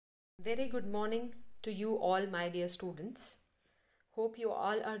Very good morning to you all, my dear students. Hope you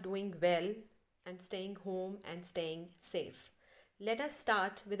all are doing well and staying home and staying safe. Let us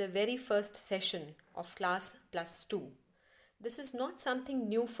start with the very first session of class plus 2. This is not something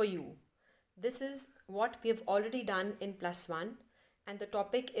new for you. This is what we have already done in plus 1, and the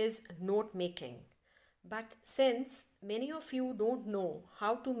topic is note making. But since many of you don't know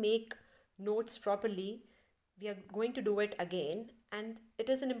how to make notes properly, we are going to do it again, and it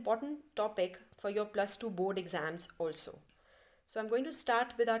is an important topic for your plus 2 board exams also. So I'm going to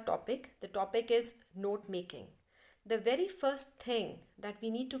start with our topic. The topic is note making. The very first thing that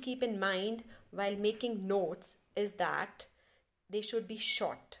we need to keep in mind while making notes is that they should be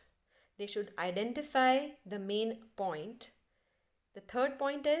short. They should identify the main point. The third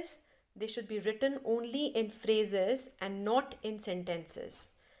point is they should be written only in phrases and not in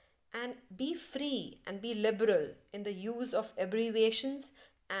sentences. And be free and be liberal in the use of abbreviations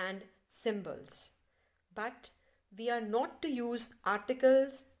and symbols. But we are not to use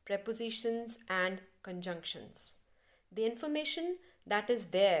articles, prepositions, and conjunctions. The information that is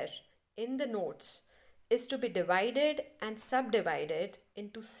there in the notes is to be divided and subdivided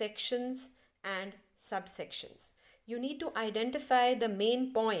into sections and subsections. You need to identify the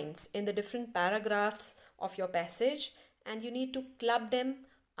main points in the different paragraphs of your passage, and you need to club them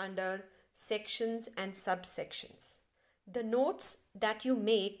under sections and subsections. The notes that you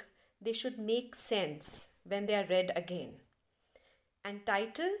make, they should make sense when they are read again. And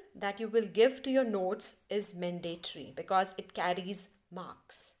title that you will give to your notes is mandatory because it carries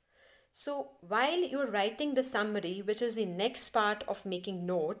marks. So while you're writing the summary, which is the next part of making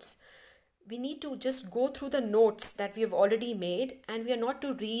notes, we need to just go through the notes that we have already made, and we are not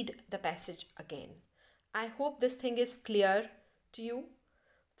to read the passage again. I hope this thing is clear to you.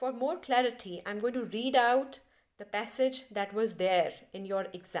 For more clarity, I'm going to read out the passage that was there in your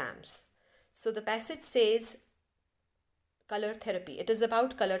exams. So the passage says color therapy. It is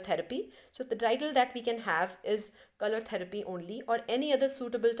about color therapy. So the title that we can have is color therapy only, or any other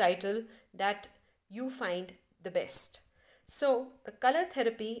suitable title that you find the best. So the color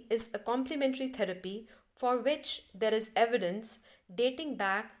therapy is a complementary therapy for which there is evidence dating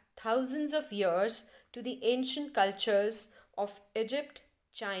back thousands of years to the ancient cultures of Egypt,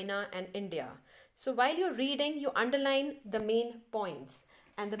 China, and India. So while you're reading, you underline the main points,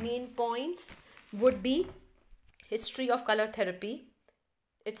 and the main points would be history of color therapy,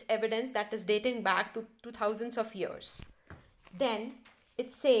 its evidence that is dating back to thousands of years. Then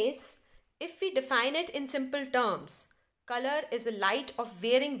it says, if we define it in simple terms, color is a light of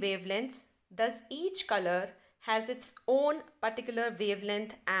varying wavelengths, thus each color has its own particular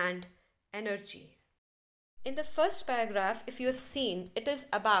wavelength and energy. In the first paragraph, if you have seen, it is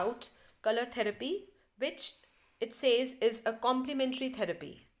about color therapy, which it says is a complementary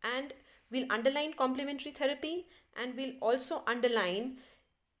therapy. And we'll underline complementary therapy, and we'll also underline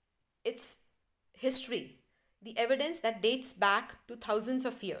its history, the evidence that dates back to thousands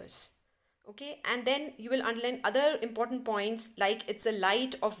of years. Okay, and then you will underline other important points like it's a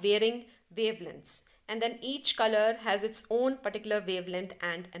light of varying wavelengths, and then each color has its own particular wavelength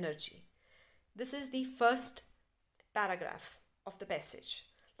and energy. This is the first paragraph of the passage.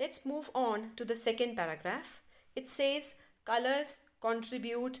 Let's move on to the second paragraph. It says colors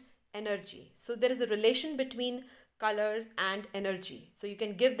contribute energy. So there is a relation between colors and energy. So you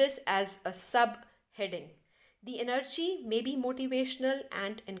can give this as a subheading. The energy may be motivational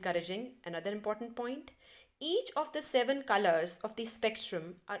and encouraging. Another important point. Each of the 7 colors of the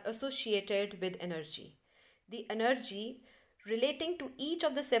spectrum are associated with energy. The energy relating to each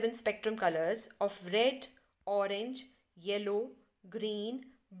of the 7 spectrum colors of red, orange, yellow, green,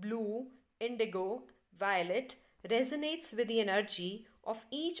 blue, indigo, violet resonates with the energy of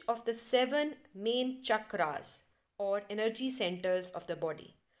each of the 7 main chakras or energy centers of the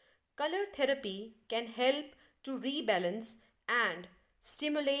body. Color therapy can help to rebalance and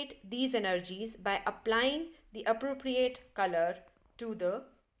stimulate these energies by applying the appropriate color to the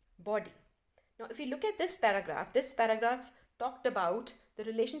body. Now, if you look at this paragraph talked about the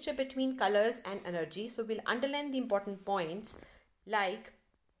relationship between colors and energy. So we'll underline the important points like,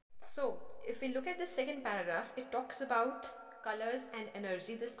 so if we look at the second paragraph, it talks about colors and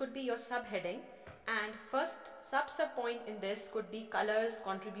energy. This could be your subheading, and first sub point in this could be colors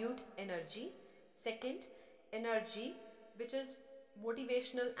contribute energy. Second, energy, which is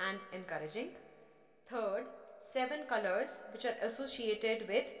motivational and encouraging. Third, 7 colors which are associated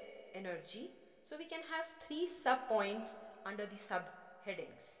with energy. So we can have 3 sub points under the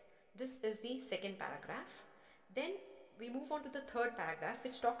subheadings. This is the second paragraph. Then we move on to the third paragraph,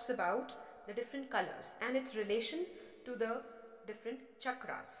 which talks about the different colors and its relation to the different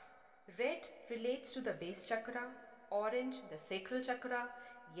chakras. Red relates to the base chakra, orange the sacral chakra,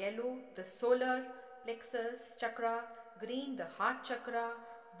 yellow the solar plexus chakra, green the heart chakra,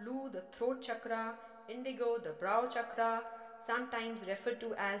 blue the throat chakra, indigo the brow chakra, sometimes referred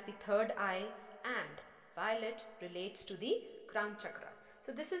to as the third eye, and violet relates to the crown chakra.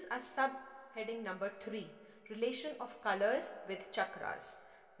 So this is our subheading number 3, relation of colors with chakras.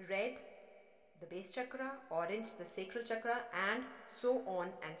 Red, the base chakra, orange, the sacral chakra, and so on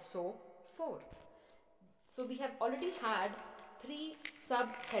and so forth. So we have already had 3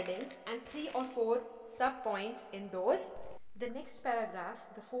 subheadings and 3 or 4 subpoints in those. The next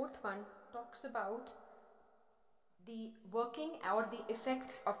paragraph, the fourth one, talks about the working or the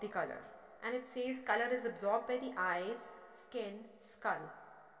effects of the color. And it says color is absorbed by the eyes, skin, skull,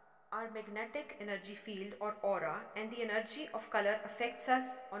 our magnetic energy field or aura, and the energy of color affects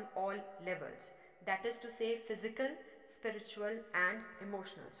us on all levels. That is to say, physical, spiritual, and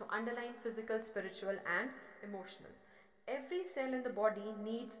emotional. So underline physical, spiritual, and emotional. Every cell in the body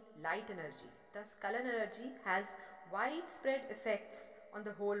needs light energy. Thus, color energy has widespread effects on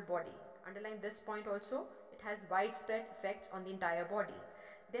the whole body. Underline this point also. It has widespread effects on the entire body.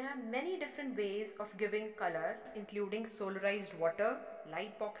 There are many different ways of giving color, including solarized water,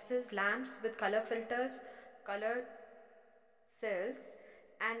 light boxes, lamps with color filters, color cells,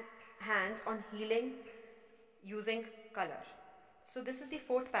 and hands on healing using color. So this is the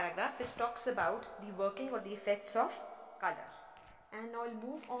fourth paragraph, which talks about the working or the effects of color. And now I'll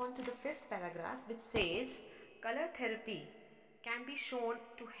move on to the fifth paragraph, which says color therapy can be shown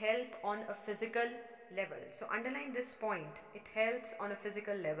to help on a physical level. So underline this point, it helps on a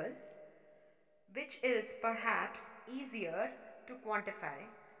physical level, which is perhaps easier to quantify.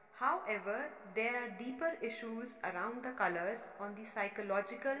 However, there are deeper issues around the colors on the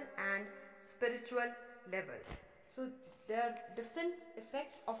psychological and spiritual levels. So there are different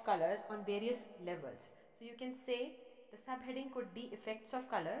effects of colors on various levels. So you can say the subheading could be effects of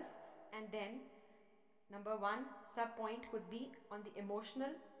colors, and then number 1 subpoint could be on the emotional,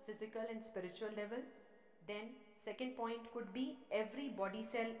 physical, and spiritual level. Then second point could be every body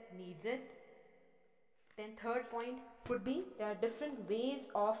cell needs it. Then third point could be there are different ways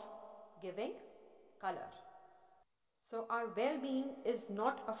of giving color. So our well-being is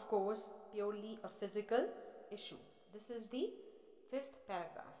not, of course, purely a physical issue. This is the fifth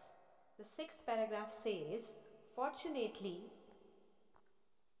paragraph. The sixth paragraph says, fortunately,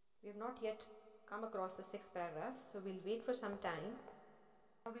 we have not yet come across the sixth paragraph, so we'll wait for some time.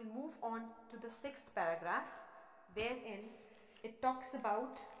 Now we'll move on to the sixth paragraph, wherein it talks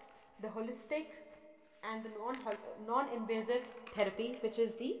about the holistic and the non-invasive therapy, which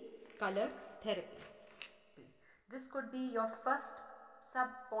is the color therapy. This could be your first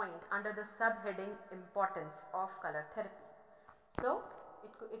sub-point under the subheading importance of color therapy. So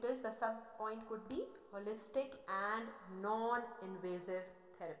it is the sub-point could be holistic and non-invasive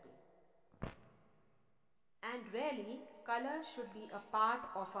therapy. And really, color should be a part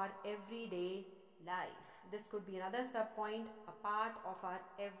of our everyday life. This could be another sub-point, a part of our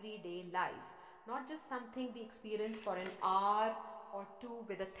everyday life. Not just something we experience for an hour or two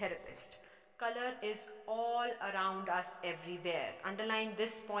with a therapist. Color is all around us everywhere. Underline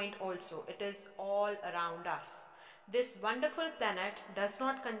this point also. It is all around us. This wonderful planet does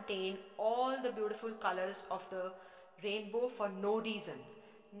not contain all the beautiful colors of the rainbow for no reason.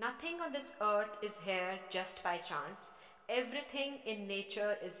 Nothing on this earth is here just by chance. Everything in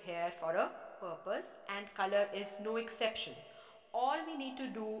nature is here for a purpose, and color is no exception. All we need to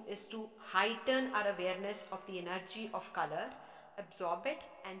do is to heighten our awareness of the energy of color, absorb it,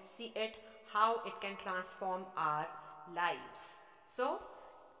 and see it how it can transform our lives. So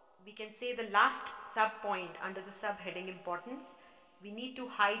we can say the last sub point under the subheading importance, we need to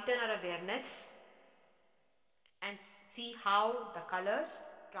heighten our awareness and see how the colors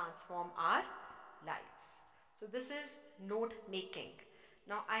transform our lives. So this is note making.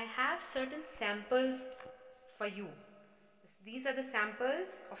 Now I have certain samples for you. These are the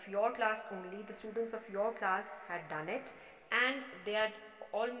samples of your class only. The students of your class had done it, and they are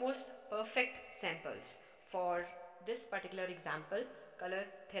almost perfect samples for this particular example, color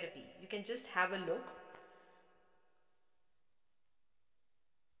therapy. You can just have a look.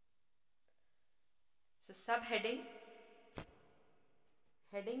 So subheading,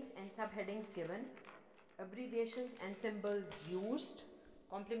 headings and subheadings given, abbreviations and symbols used.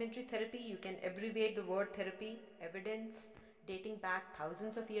 Complementary therapy, you can abbreviate the word therapy, evidence dating back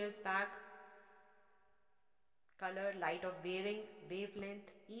thousands of years back. Color, light of varying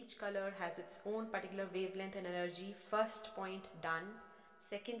wavelength. Each color has its own particular wavelength and energy. First point done.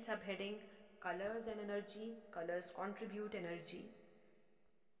 Second subheading, colors and energy. Colors contribute energy.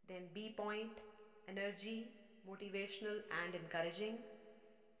 Then B point, energy, motivational and encouraging.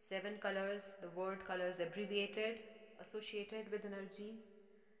 7 colors, the word colors abbreviated, associated with energy.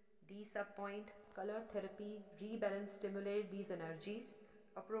 D subpoint, color therapy, rebalance, stimulate these energies,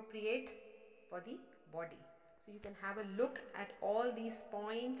 appropriate for the body. So you can have a look at all these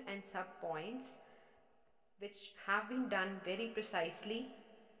points and subpoints which have been done very precisely.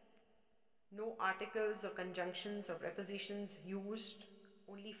 No articles or conjunctions or prepositions used,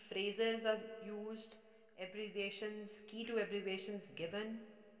 only phrases are used, abbreviations, key to abbreviations given.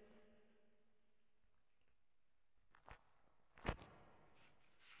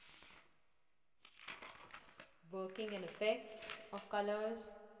 Working and effects of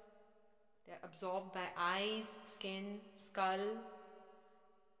colors. They are absorbed by eyes, skin, skull.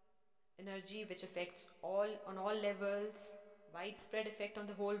 Energy which affects all on all levels. Widespread effect on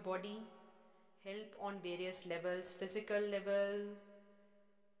the whole body. Help on various levels, physical level.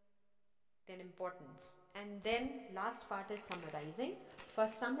 Then importance. And then last part is summarizing. For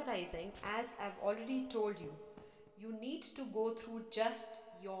summarizing, as I've already told you, you need to go through just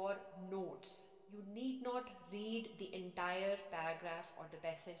your notes. You need not read the entire paragraph or the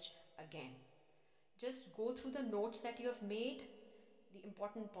passage again. Just go through the notes that you have made. The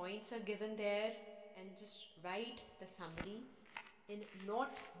important points are given there, and just write the summary in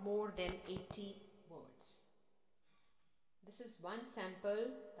not more than 80 words. This is one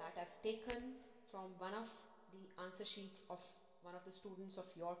sample that I've taken from one of the answer sheets of one of the students of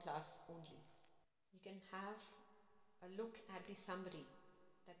your class only. You can have a look at the summary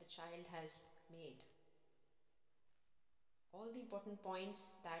that the child has made. All the important points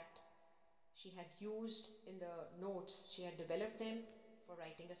that she had used in the notes, she had developed them for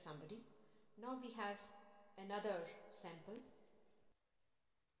writing a summary. Now we have another sample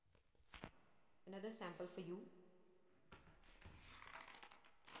for you.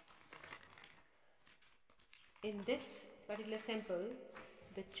 In this particular sample,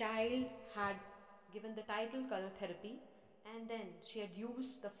 the child had given the title color therapy, and then she had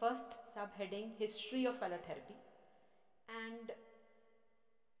used the first subheading history of color therapy, and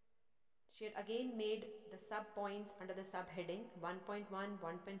she had again made the sub points under the subheading 1.1,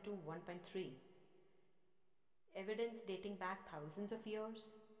 1.2, 1.3. Evidence dating back thousands of years,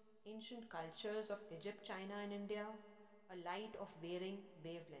 ancient cultures of Egypt, China and India, a light of varying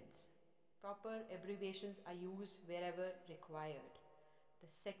wavelengths. Proper abbreviations are used wherever required. The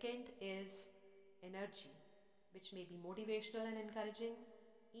second is energy, which may be motivational and encouraging.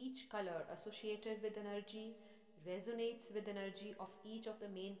 Each color associated with energy resonates with energy of each of the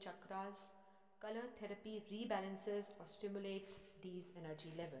main chakras. Color therapy rebalances or stimulates these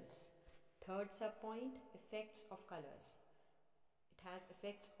energy levels. Third subpoint, effects of colors. It has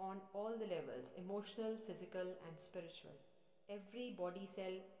effects on all the levels, emotional, physical and spiritual. Every body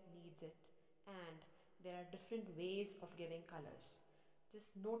cell needs it, and there are different ways of giving colors.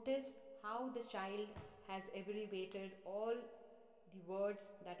 Just notice how the child has abbreviated all the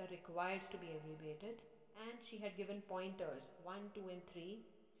words that are required to be abbreviated, and she had given pointers 1, 2 and 3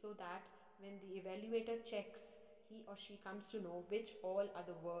 so that when the evaluator checks, he or she comes to know which all are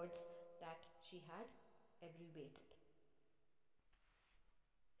the words that she had abbreviated.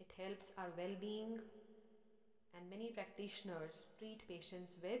 It helps our well-being, and many practitioners treat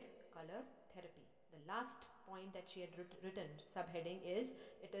patients with color therapy. The last point that she had written, subheading, is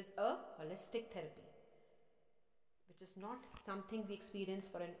it is a holistic therapy, which is not something we experience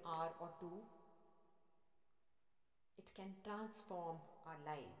for an hour or two. It can transform our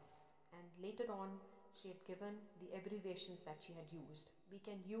lives. And later on, she had given the abbreviations that she had used. We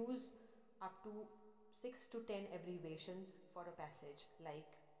can use up to 6 to 10 abbreviations for a passage like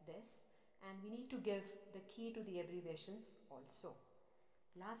this, and we need to give the key to the abbreviations also.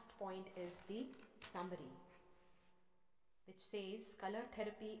 Last point is the summary, which says color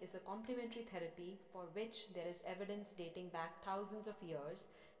therapy is a complementary therapy for which there is evidence dating back thousands of years.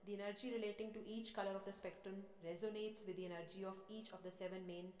 The energy relating to each color of the spectrum resonates with the energy of each of the 7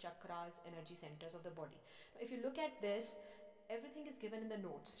 main chakras, energy centers of the body. Now, if you look at this, everything is given in the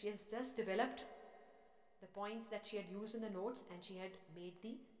notes. She has just developed the points that she had used in the notes, and she had made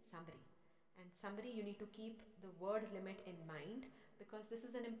the summary. And summary, you need to keep the word limit in mind, because this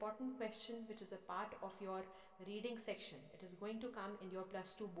is an important question which is a part of your reading section. It is going to come in your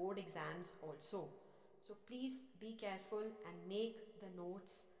 +2 board exams also. So please be careful and make the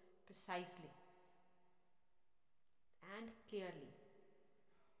notes precisely and clearly.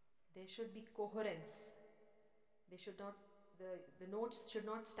 There should be coherence. They should not, the notes should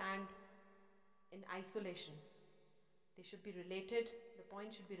not stand in isolation. They should be related, the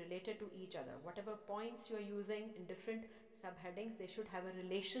points should be related to each other. Whatever points you are using in different subheadings, they should have a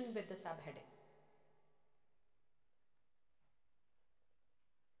relation with the subheading.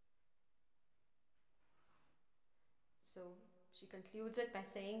 So she concludes it by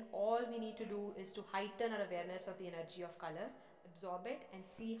saying all we need to do is to heighten our awareness of the energy of color, absorb it, and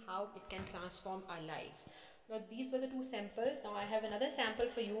see how it can transform our lives. Now, these were the two samples. Now, I have another sample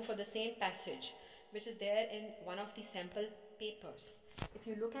for you for the same passage, which is there in one of the sample papers. If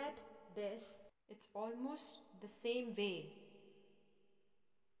you look at this, it's almost the same way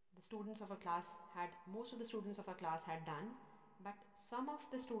the students of a class had, most of the students of a class had done, but some of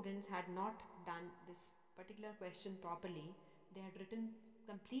the students had not done this particular question properly. They had written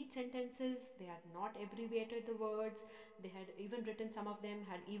complete sentences, they had not abbreviated the words, they had even written, some of them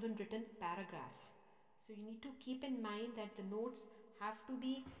had even written paragraphs. So you need to keep in mind that the notes have to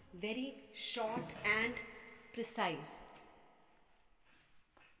be very short and precise.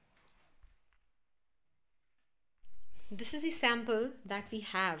 This is the sample that we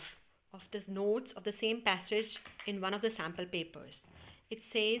have of the notes of the same passage in one of the sample papers. It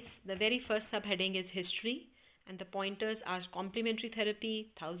says the very first subheading is history, and the pointers are complementary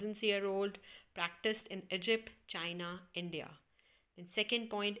therapy, thousands-year-old, practiced in Egypt, China, India. Then second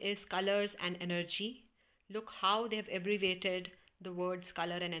point is colors and energy. Look how they have abbreviated the words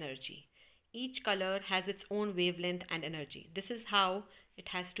color and energy. Each color has its own wavelength and energy. This is how it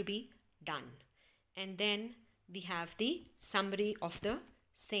has to be done. And then we have the summary of the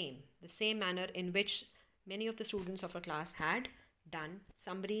same manner in which many of the students of a class had done.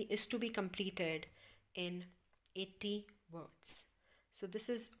 Summary is to be completed in 80 words. So this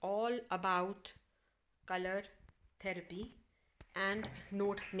is all about color therapy and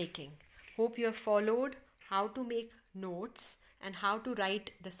note making. Hope you have followed how to make notes and how to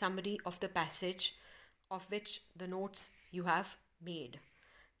write the summary of the passage of which the notes you have made.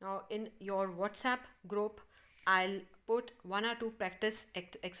 Now in your WhatsApp group, I'll put one or two practice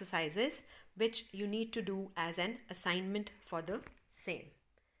exercises which you need to do as an assignment for the same.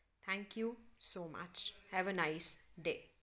 Thank you so much. Have a nice day.